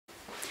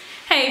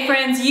Hey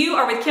friends, you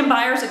are with Kim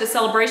Byers at the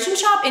Celebration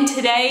Shop, and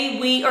today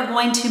we are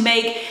going to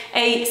make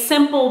a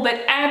simple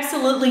but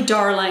absolutely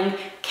darling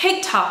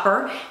cake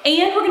topper,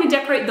 and we're going to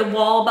decorate the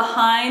wall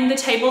behind the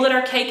table that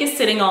our cake is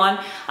sitting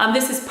on.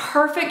 This is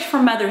perfect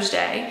for Mother's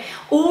Day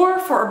or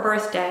for a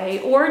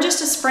birthday or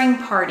just a spring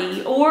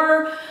party,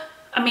 or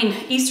I mean,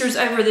 Easter's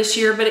over this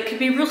year, but it could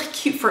be really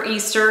cute for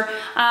Easter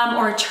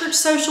or a church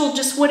social,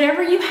 just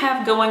whatever you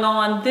have going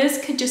on.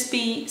 This could just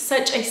be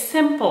such a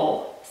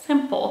simple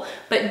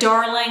but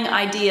darling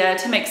idea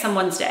to make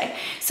someone's day.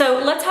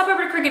 So let's hop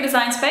over to Cricut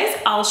Design Space.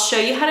 I'll show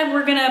you how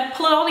we're gonna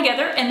pull it all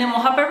together, and then we'll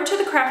hop over to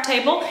the craft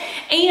table.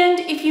 And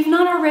if you've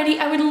not already,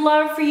 I would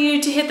love for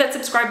you to hit that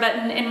subscribe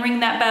button and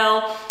ring that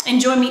bell and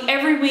join me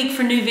every week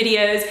for new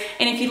videos.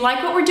 And if you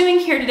like what we're doing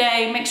here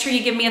today, make sure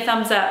you give me a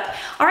thumbs up.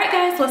 All right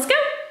guys, let's go.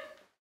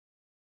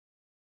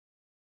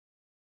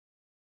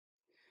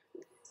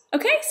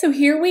 Okay, so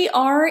here we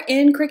are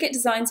in Cricut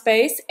Design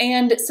Space,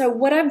 and so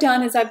what I've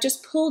done is I've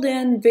just pulled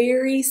in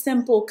very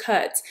simple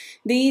cuts.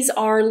 These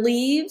are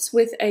leaves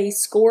with a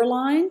score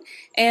line,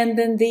 and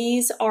then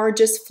these are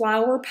just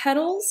flower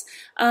petals,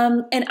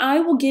 and I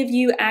will give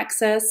you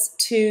access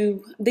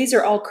to, these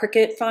are all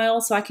Cricut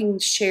files, so I can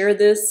share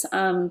this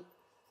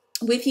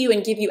with you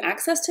and give you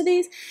access to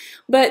these,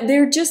 but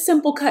they're just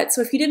simple cuts.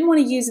 So if you didn't want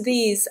to use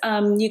these,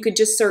 you could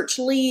just search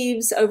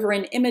leaves over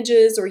in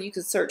images, or you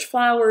could search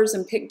flowers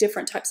and pick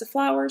different types of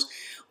flowers.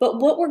 But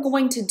what we're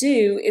going to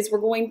do is we're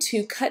going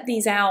to cut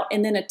these out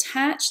and then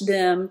attach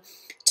them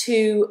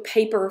to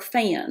paper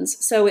fans.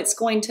 So it's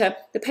going to,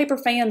 the paper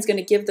fan is going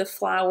to give the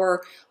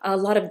flower a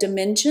lot of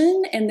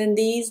dimension, and then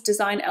these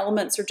design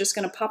elements are just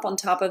going to pop on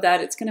top of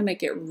that. It's going to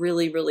make it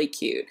really, really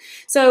cute.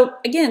 So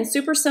again,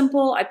 super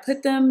simple. I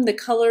put them the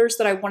colors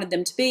that I wanted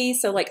them to be,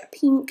 so like a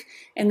pink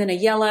and then a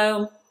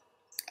yellow,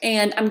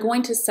 and I'm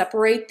going to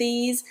separate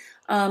these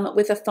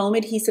with a foam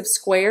adhesive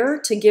square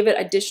to give it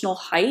additional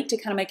height to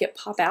kind of make it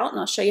pop out, and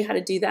I'll show you how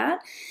to do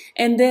that.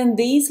 And then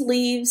these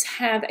leaves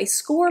have a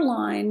score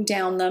line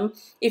down them.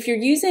 If you're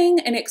using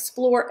an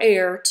Explore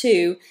Air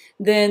too,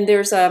 then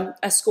there's a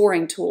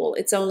scoring tool.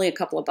 It's only a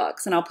couple of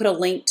bucks, and I'll put a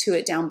link to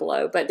it down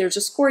below, but there's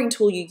a scoring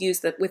tool you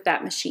use with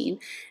that machine.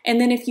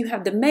 And then if you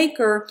have the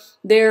Maker,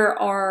 there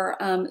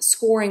are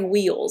scoring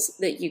wheels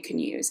that you can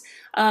use.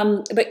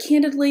 But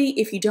candidly,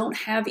 if you don't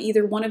have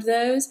either one of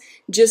those,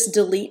 just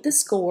delete the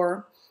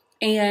score,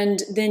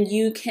 and then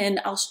you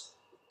can, I'll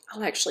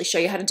actually show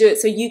you how to do it.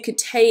 So you could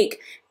take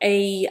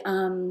a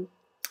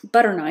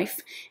butter knife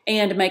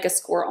and make a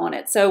score on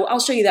it. So I'll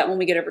show you that when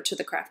we get over to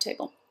the craft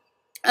table.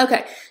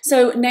 Okay,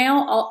 so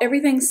now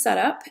everything's set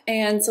up,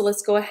 and so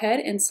let's go ahead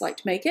and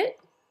select Make It.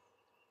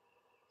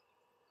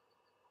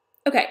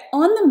 Okay,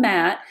 on the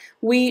mat,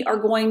 we are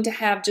going to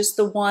have just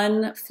the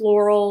one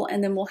floral,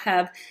 and then we'll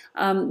have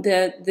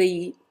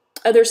the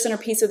other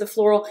centerpiece of the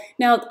floral.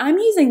 Now, I'm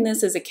using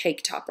this as a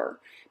cake topper,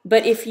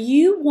 but if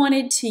you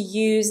wanted to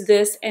use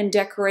this and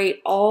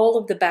decorate all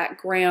of the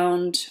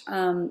background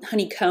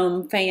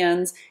honeycomb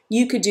fans,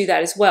 you could do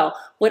that as well.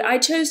 What I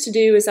chose to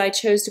do is I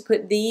chose to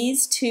put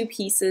these two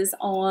pieces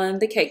on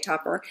the cake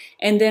topper,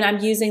 and then I'm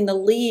using the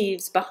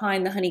leaves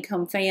behind the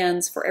honeycomb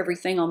fans for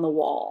everything on the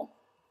wall.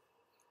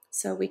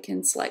 So we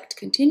can select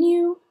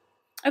Continue.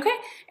 Okay,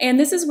 and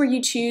this is where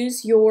you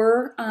choose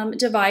your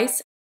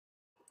device,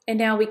 and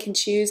now we can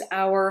choose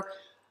our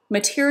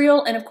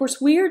material, and of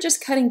course we are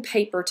just cutting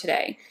paper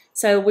today.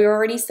 So we're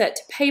already set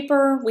to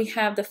paper. We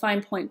have the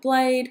fine point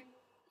blade.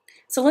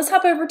 So let's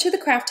hop over to the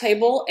craft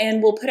table,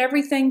 and we'll put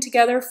everything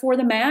together for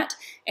the mat,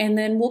 and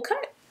then we'll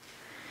cut.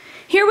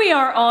 Here we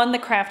are on the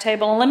craft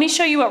table, and let me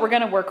show you what we're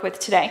going to work with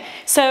today.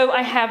 So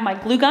I have my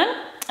glue gun,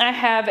 I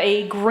have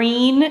a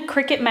green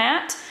Cricut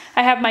mat,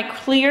 I have my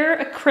clear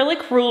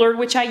acrylic ruler,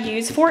 which I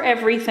use for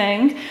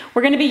everything.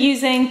 We're going to be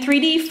using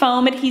 3D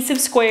foam adhesive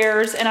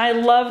squares, and I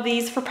love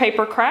these for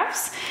paper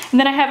crafts. And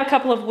then I have a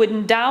couple of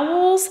wooden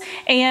dowels,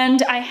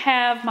 and I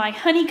have my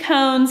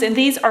honeycombs, and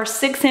these are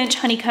 6-inch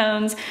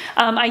honeycombs.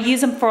 I use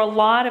them for a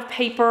lot of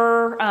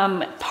paper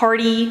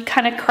party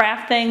kind of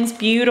craft things,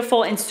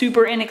 beautiful and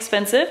super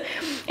inexpensive.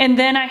 And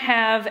then I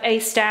have a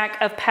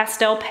stack of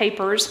pastel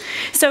papers.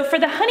 So for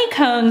the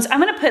honeycombs,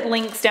 I'm going to put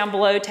links down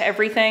below to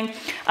everything,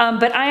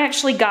 but I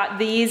actually got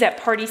these at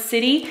Party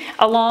City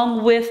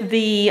along with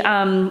the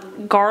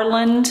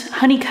garland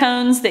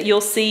honeycombs that you'll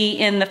see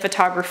in the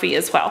photography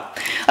as well.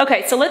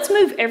 Okay, so let's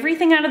move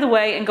everything out of the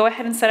way and go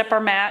ahead and set up our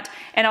mat,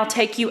 and I'll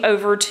take you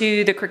over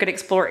to the Cricut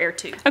Explore Air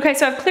 2. Okay,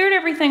 so I've cleared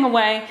everything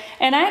away,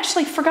 and I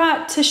actually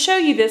forgot to show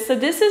you this. So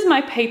this is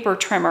my paper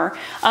trimmer,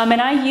 and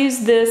I use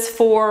this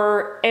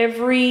for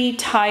every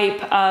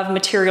type of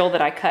material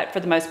that I cut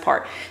for the most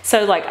part.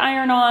 So like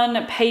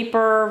iron-on,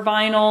 paper,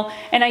 vinyl,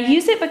 and I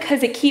use it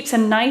because it keeps a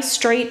nice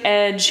straight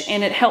edge,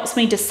 and it helps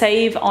me to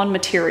save on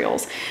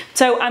materials.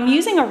 So I'm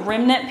using a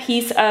remnant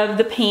piece of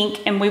the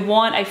pink, and we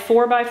want a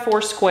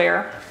 4x4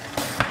 square.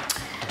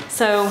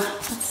 So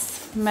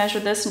let's measure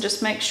this and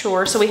just make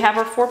sure. So we have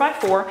our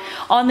 4x4.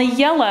 On the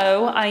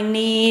yellow, I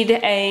need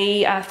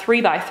a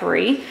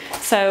 3x3.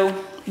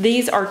 So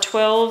these are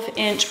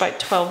 12-inch by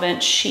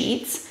 12-inch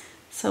sheets.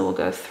 So we'll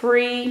go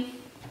 3.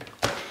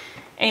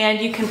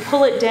 And you can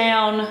pull it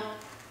down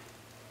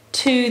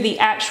to the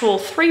actual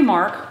 3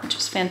 mark, which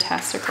is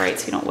fantastic, right?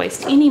 So you don't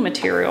waste any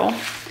material.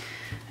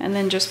 And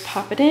then just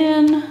pop it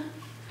in.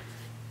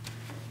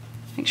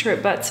 Make sure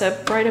it butts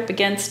up right up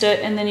against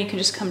it, and then you can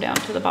just come down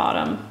to the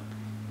bottom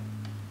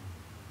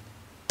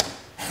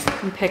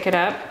and pick it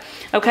up.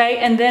 Okay,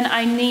 and then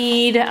I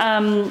need,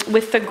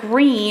 with the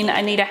green,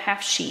 I need a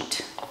 1/2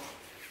 sheet.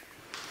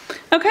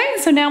 Okay,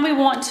 so now we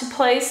want to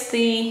place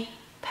the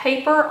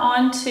paper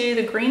onto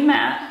the green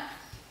mat.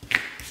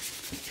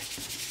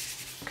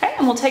 Okay,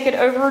 and we'll take it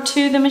over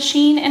to the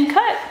machine and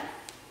cut.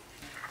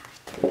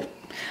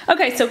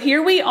 Okay, so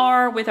here we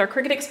are with our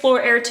Cricut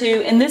Explore Air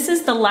 2, and this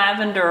is the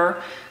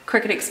lavender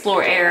Cricut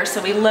Explore Air.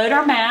 So we load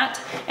our mat,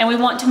 and we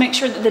want to make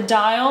sure that the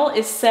dial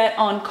is set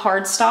on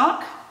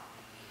cardstock.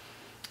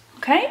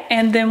 Okay,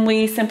 and then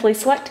we simply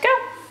select go.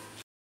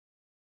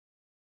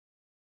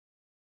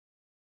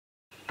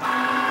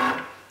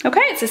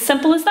 Okay, it's as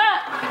simple as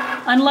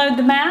that. Unload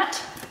the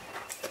mat,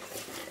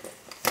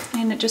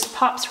 and it just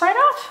pops right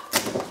off.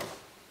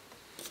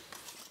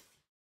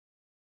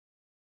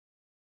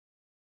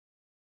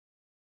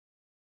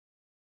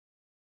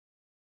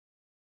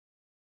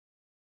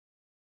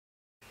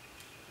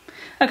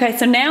 Okay,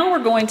 so now we're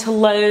going to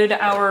load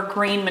our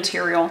green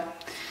material.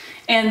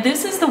 And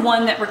this is the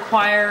one that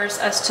requires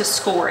us to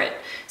score it.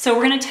 So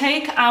we're gonna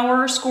take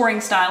our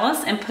scoring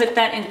stylus and put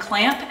that in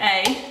clamp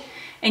A,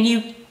 and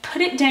you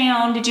put it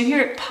down. Did you hear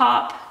it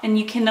pop? And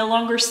you can no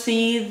longer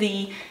see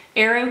the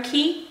arrow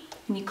key.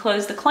 And you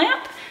close the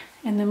clamp,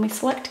 and then we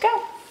select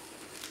go.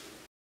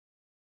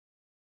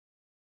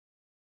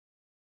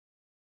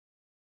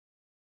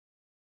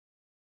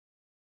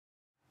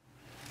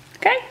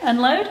 Okay,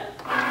 unload.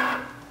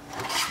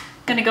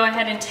 I'm gonna go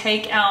ahead and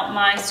take out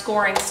my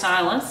scoring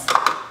stylus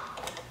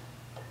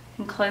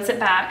and close it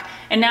back.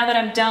 And now that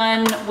I'm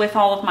done with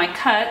all of my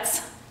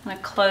cuts, I'm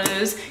gonna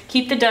close,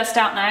 keep the dust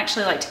out, and I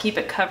actually like to keep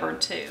it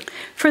covered too.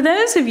 For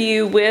those of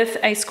you with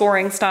a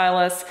scoring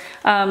stylus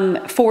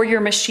for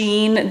your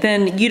machine,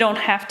 then you don't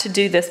have to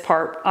do this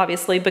part,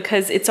 obviously,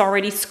 because it's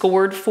already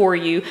scored for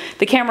you.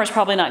 The camera's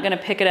probably not gonna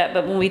pick it up,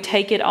 but when we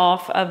take it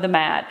off of the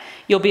mat,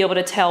 you'll be able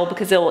to tell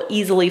because it'll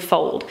easily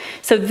fold.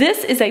 So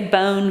this is a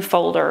bone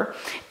folder.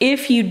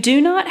 If you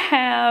do not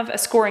have a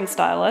scoring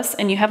stylus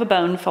and you have a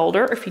bone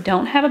folder, or if you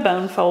don't have a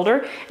bone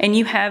folder and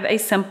you have a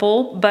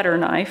simple butter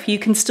knife, you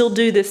can still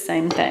do this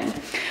same thing.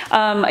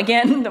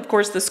 Again, of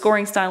course, the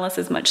scoring stylus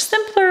is much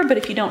simpler, but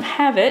if you don't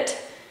have it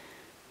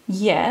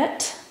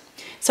yet,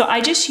 so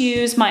I just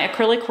use my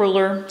acrylic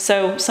ruler,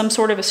 so some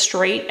sort of a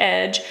straight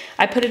edge.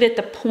 I put it at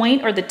the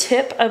point or the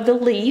tip of the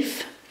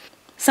leaf,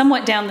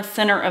 somewhat down the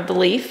center of the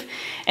leaf,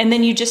 and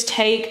then you just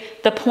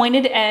take the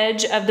pointed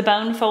edge of the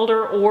bone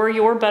folder or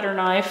your butter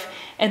knife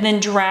and then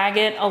drag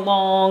it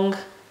along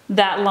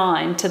that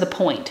line to the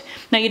point.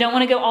 Now you don't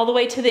want to go all the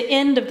way to the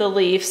end of the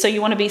leaf, so you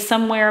want to be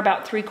somewhere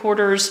about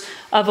 3/4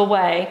 of a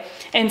way,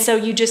 and so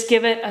you just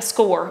give it a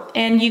score,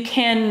 and you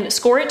can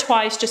score it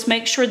twice. Just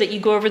make sure that you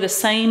go over the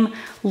same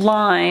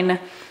line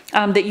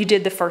that you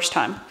did the first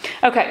time.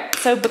 Okay,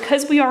 so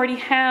because we already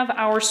have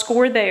our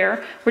score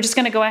there, we're just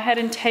going to go ahead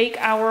and take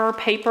our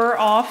paper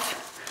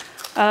off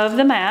of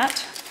the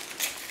mat,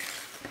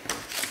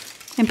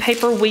 and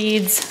paper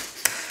weeds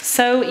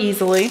so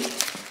easily.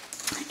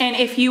 And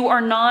if you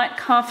are not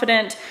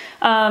confident,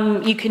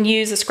 you can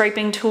use a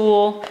scraping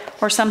tool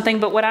or something,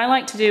 but what I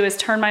like to do is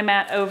turn my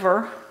mat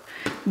over,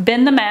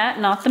 bend the mat,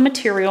 not the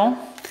material,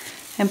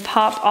 and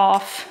pop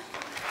off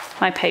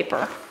my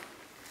paper.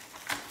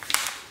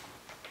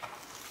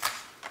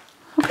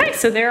 Okay,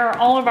 so there are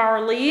all of our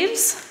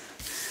leaves.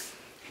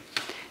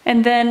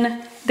 And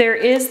then there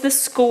is the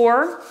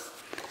score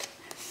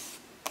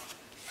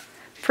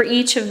for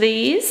each of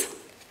these.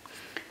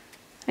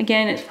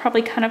 Again, it's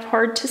probably kind of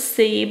hard to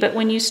see, but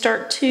when you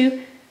start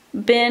to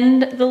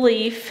bend the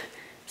leaf,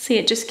 see,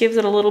 it just gives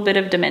it a little bit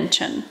of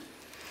dimension.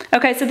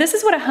 Okay, so this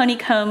is what a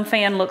honeycomb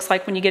fan looks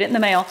like when you get it in the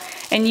mail,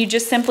 and you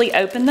just simply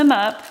open them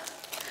up.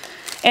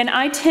 And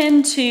I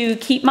tend to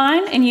keep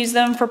mine and use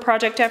them for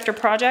project after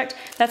project.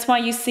 That's why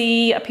you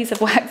see a piece of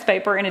wax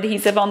paper and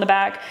adhesive on the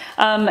back.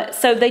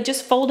 So they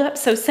just fold up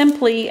so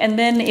simply, and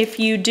then if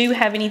you do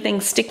have anything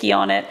sticky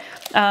on it,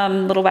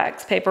 little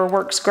wax paper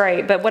works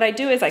great. But what I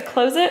do is I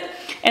close it,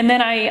 and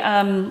then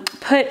I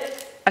put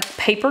a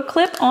paper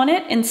clip on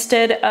it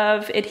instead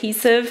of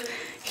adhesive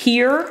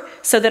here,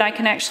 so that I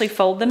can actually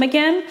fold them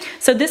again.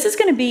 So this is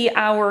gonna be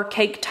our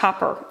cake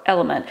topper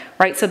element,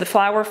 right? So the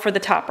flower for the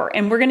topper.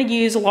 And we're gonna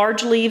use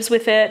large leaves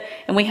with it,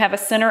 and we have a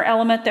center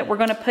element that we're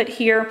gonna put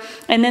here.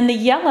 And then the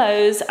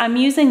yellows, I'm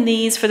using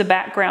these for the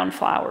background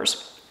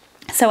flowers.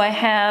 So I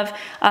have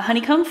a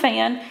honeycomb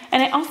fan,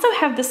 and I also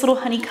have this little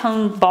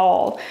honeycomb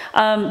ball.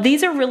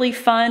 These are really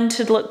fun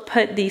to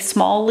put the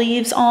small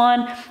leaves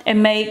on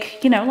and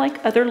make, you know,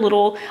 like other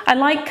little, I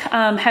like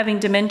having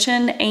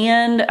dimension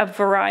and a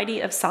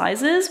variety of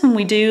sizes when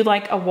we do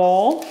like a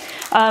wall.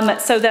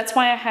 So that's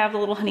why I have the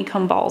little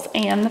honeycomb balls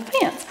and the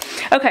fans.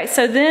 Okay,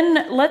 so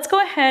then let's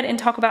go ahead and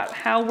talk about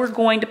how we're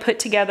going to put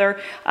together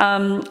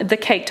the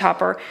cake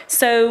topper.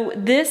 So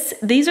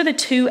these are the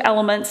two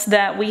elements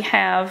that we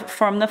have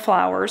from the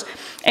flowers,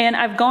 and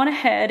I've gone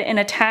ahead and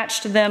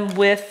attached them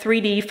with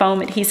 3D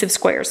foam adhesive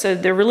squares. So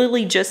they're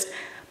really just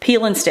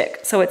peel and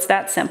stick, so it's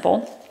that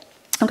simple.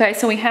 Okay,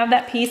 so we have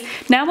that piece.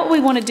 Now what we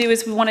want to do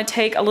is we want to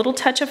take a little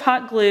touch of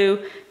hot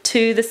glue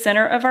to the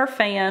center of our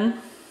fan,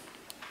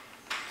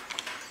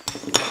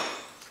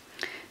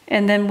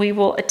 and then we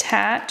will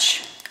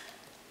attach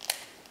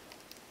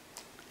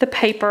the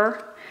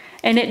paper,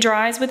 and it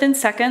dries within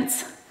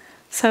seconds.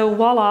 So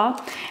voila.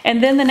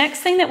 And then the next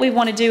thing that we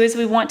want to do is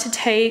we want to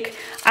take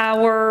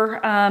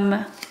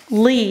our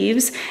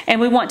leaves and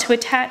we want to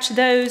attach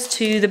those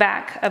to the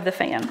back of the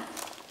fan.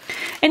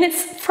 And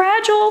it's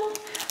fragile.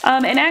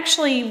 And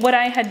actually what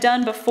I had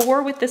done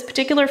before with this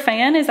particular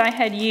fan is I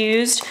had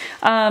used,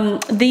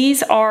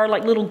 these are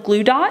like little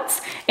glue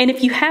dots. And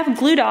if you have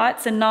glue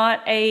dots and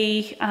not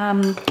a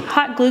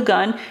hot glue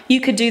gun, you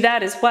could do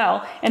that as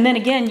well. And then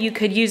again, you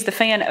could use the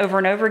fan over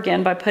and over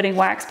again by putting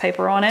wax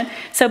paper on it.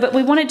 So, but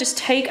we want to just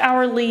take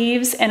our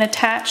leaves and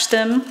attach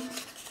them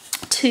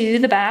to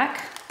the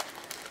back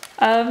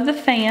of the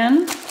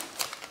fan.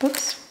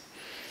 Oops.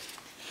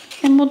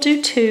 And we'll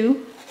do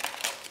two.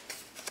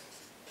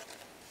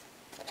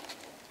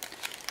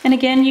 And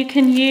again, you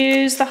can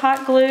use the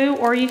hot glue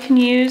or you can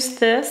use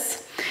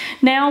this.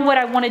 Now what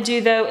I want to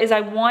do though is I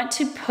want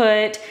to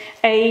put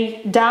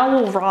a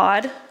dowel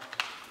rod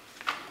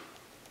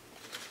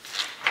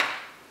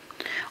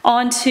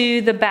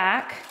onto the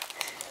back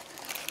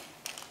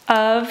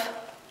of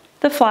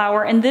the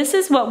flower, and this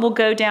is what will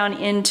go down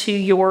into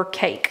your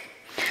cake.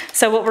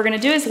 So what we're going to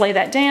do is lay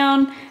that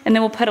down, and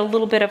then we'll put a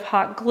little bit of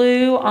hot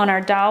glue on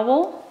our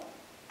dowel.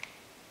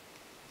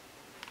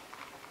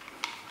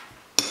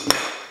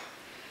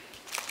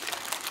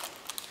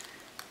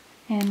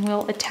 And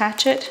we'll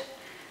attach it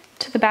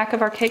to the back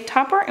of our cake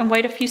topper and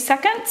wait a few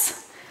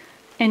seconds,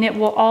 and it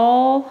will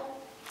all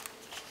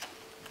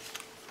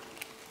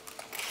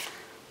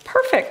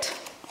perfect.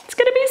 It's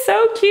gonna be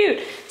so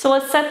cute. So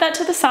let's set that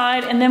to the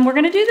side, and then we're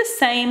gonna do the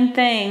same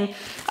thing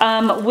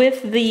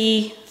with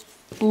the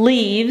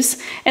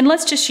leaves. And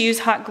let's just use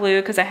hot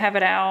glue because I have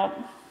it out.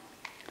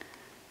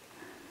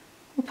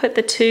 We'll put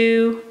the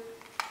two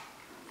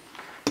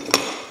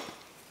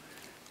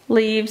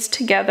leaves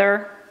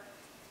together,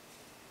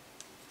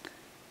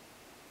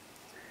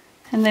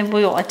 and then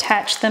we'll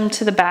attach them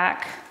to the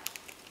back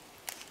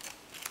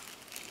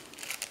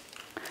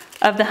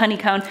of the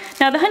honeycomb.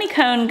 Now the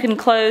honeycomb can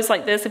close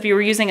like this if you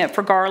were using it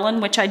for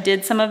garland, which I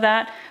did some of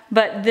that,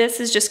 but this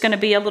is just gonna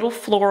be a little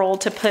floral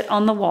to put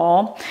on the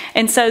wall.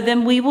 And so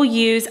then we will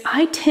use,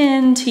 I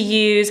tend to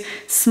use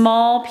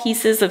small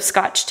pieces of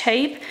Scotch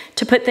tape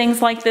to put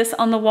things like this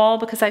on the wall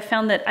because I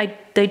found that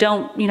they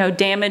don't, you know,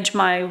 damage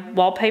my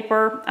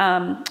wallpaper,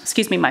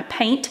 my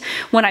paint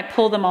when I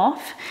pull them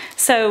off.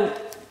 So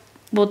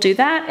we'll do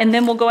that, and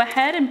then we'll go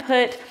ahead and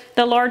put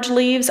the large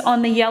leaves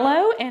on the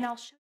yellow, and I'll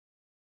show.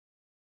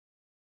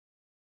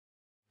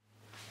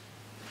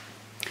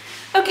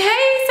 Okay,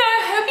 so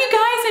I hope you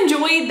guys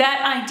enjoyed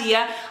that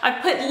idea.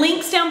 I've put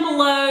links down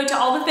below to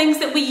all the things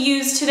that we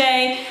used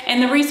today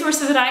and the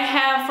resources that I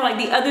have for like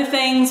the other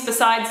things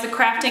besides the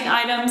crafting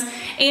items.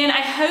 And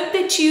I hope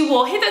that you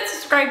will hit that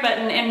subscribe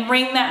button and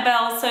ring that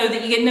bell so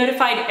that you get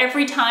notified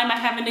every time I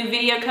have a new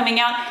video coming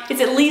out.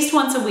 It's at least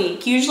once a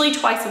week, usually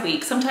twice a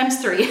week,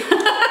 sometimes 3.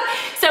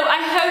 So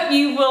I hope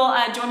you will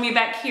join me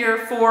back here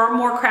for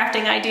more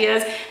crafting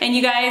ideas, and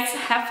you guys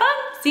have fun.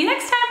 See you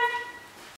next time.